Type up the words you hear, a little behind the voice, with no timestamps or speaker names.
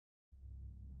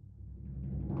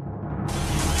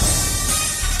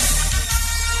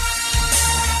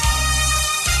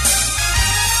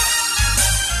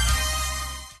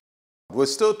we're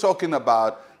still talking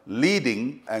about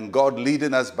leading and God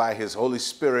leading us by his Holy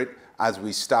Spirit as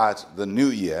we start the new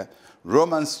year.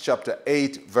 Romans chapter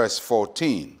 8, verse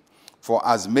 14. For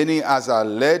as many as are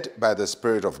led by the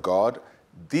Spirit of God,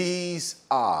 these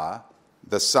are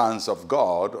the sons of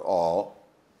God, or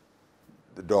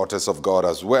the daughters of God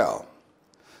as well.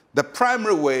 The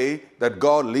primary way that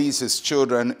God leads his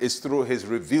children is through his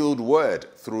revealed word,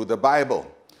 through the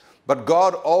Bible. But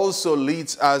God also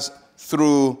leads us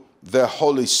through the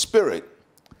Holy Spirit.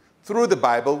 Through the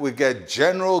Bible, we get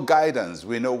general guidance.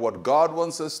 We know what God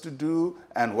wants us to do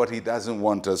and what he doesn't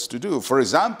want us to do. For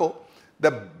example,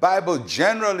 the Bible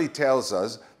generally tells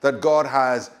us that God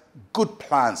has good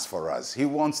plans for us. He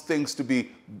wants things to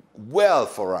be well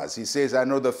for us. He says, I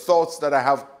know the thoughts that I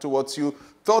have towards you,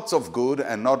 thoughts of good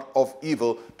and not of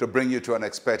evil, to bring you to an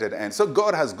expected end. So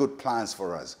God has good plans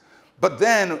for us. But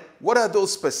then, what are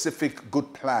those specific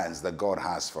good plans that God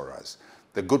has for us?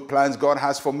 The good plans God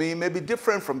has for me may be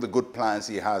different from the good plans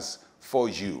he has for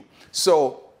you.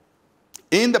 So,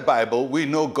 in the Bible, we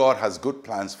know God has good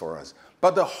plans for us.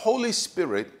 But the Holy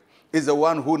Spirit is the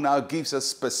one who now gives us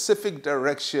specific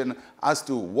direction as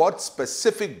to what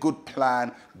specific good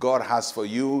plan God has for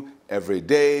you every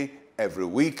day, every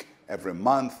week, every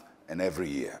month, and every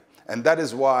year. And that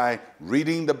is why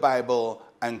reading the Bible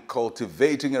and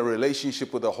cultivating a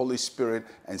relationship with the Holy Spirit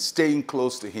and staying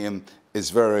close to him is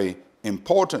very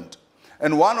important.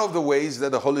 And one of the ways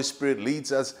that the Holy Spirit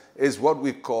leads us is what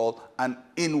we call an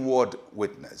inward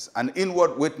witness. An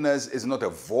inward witness is not a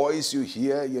voice you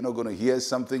hear. You're not going to hear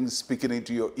something speaking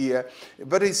into your ear,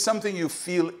 but it's something you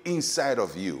feel inside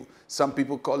of you. Some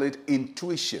people call it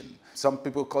intuition. Some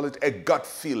people call it a gut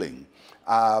feeling.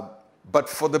 But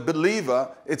for the believer,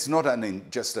 it's not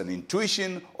just an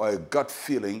intuition or a gut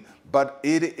feeling, but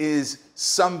it is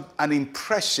an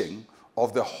impression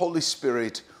of the Holy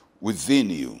Spirit within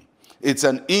you. It's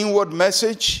an inward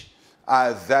message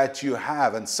that you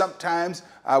have. And sometimes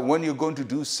when you're going to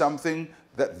do something,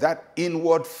 that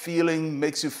inward feeling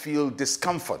makes you feel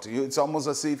discomfort. It's almost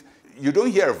as if you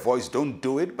don't hear a voice, don't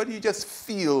do it, but you just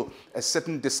feel a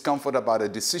certain discomfort about a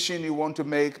decision you want to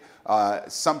make,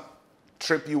 some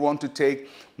trip you want to take.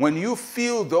 When you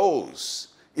feel those,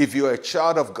 if you're a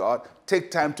child of God, take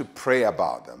time to pray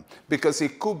about them, because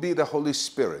it could be the Holy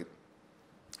Spirit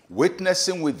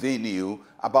witnessing within you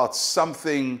about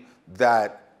something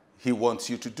that he wants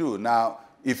you to do. Now,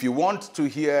 if you want to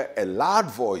hear a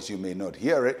loud voice, you may not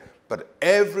hear it, but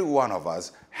every one of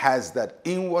us has that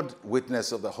inward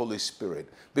witness of the Holy Spirit.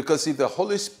 Because if the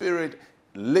Holy Spirit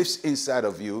lives inside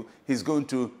of you, he's going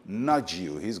to nudge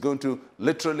you. He's going to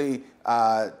literally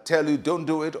tell you, don't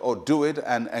do it, or do it,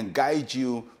 and guide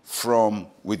you from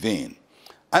within.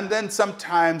 And then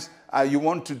sometimes you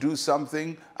want to do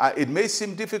something. It may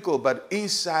seem difficult, but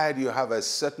inside you have a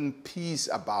certain peace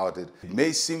about it. It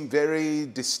may seem very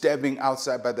disturbing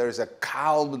outside, but there is a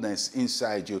calmness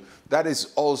inside you. That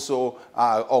is also,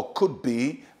 or could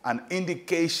be, an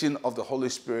indication of the Holy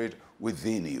Spirit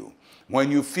within you. When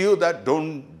you feel that,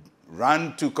 don't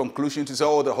run to conclusion to say,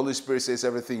 oh, the Holy Spirit says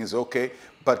everything is okay.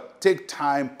 But take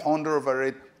time, ponder over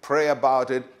it, pray about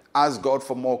it, ask God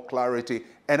for more clarity.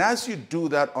 And as you do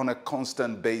that on a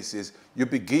constant basis, you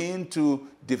begin to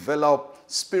develop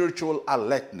spiritual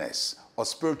alertness or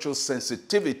spiritual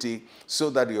sensitivity, so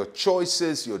that your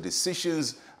choices, your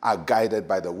decisions are guided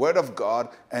by the Word of God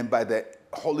and by the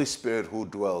Holy Spirit who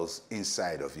dwells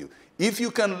inside of you. If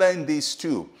you can learn these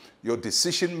two, your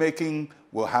decision-making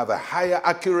will have a higher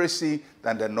accuracy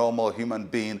than the normal human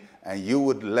being, and you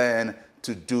would learn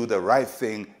to do the right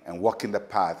thing and walk in the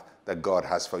path that God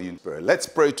has for you in spirit. Let's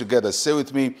pray together. Say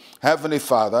with me, Heavenly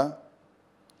Father,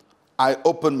 I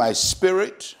open my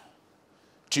spirit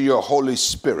to your Holy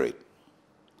Spirit.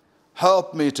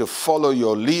 Help me to follow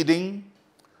your leading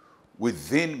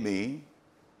within me.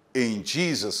 In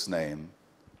Jesus' name,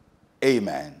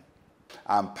 amen.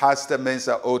 I'm Pastor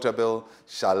Mensa Otabil.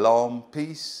 Shalom,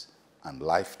 peace, and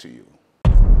life to you.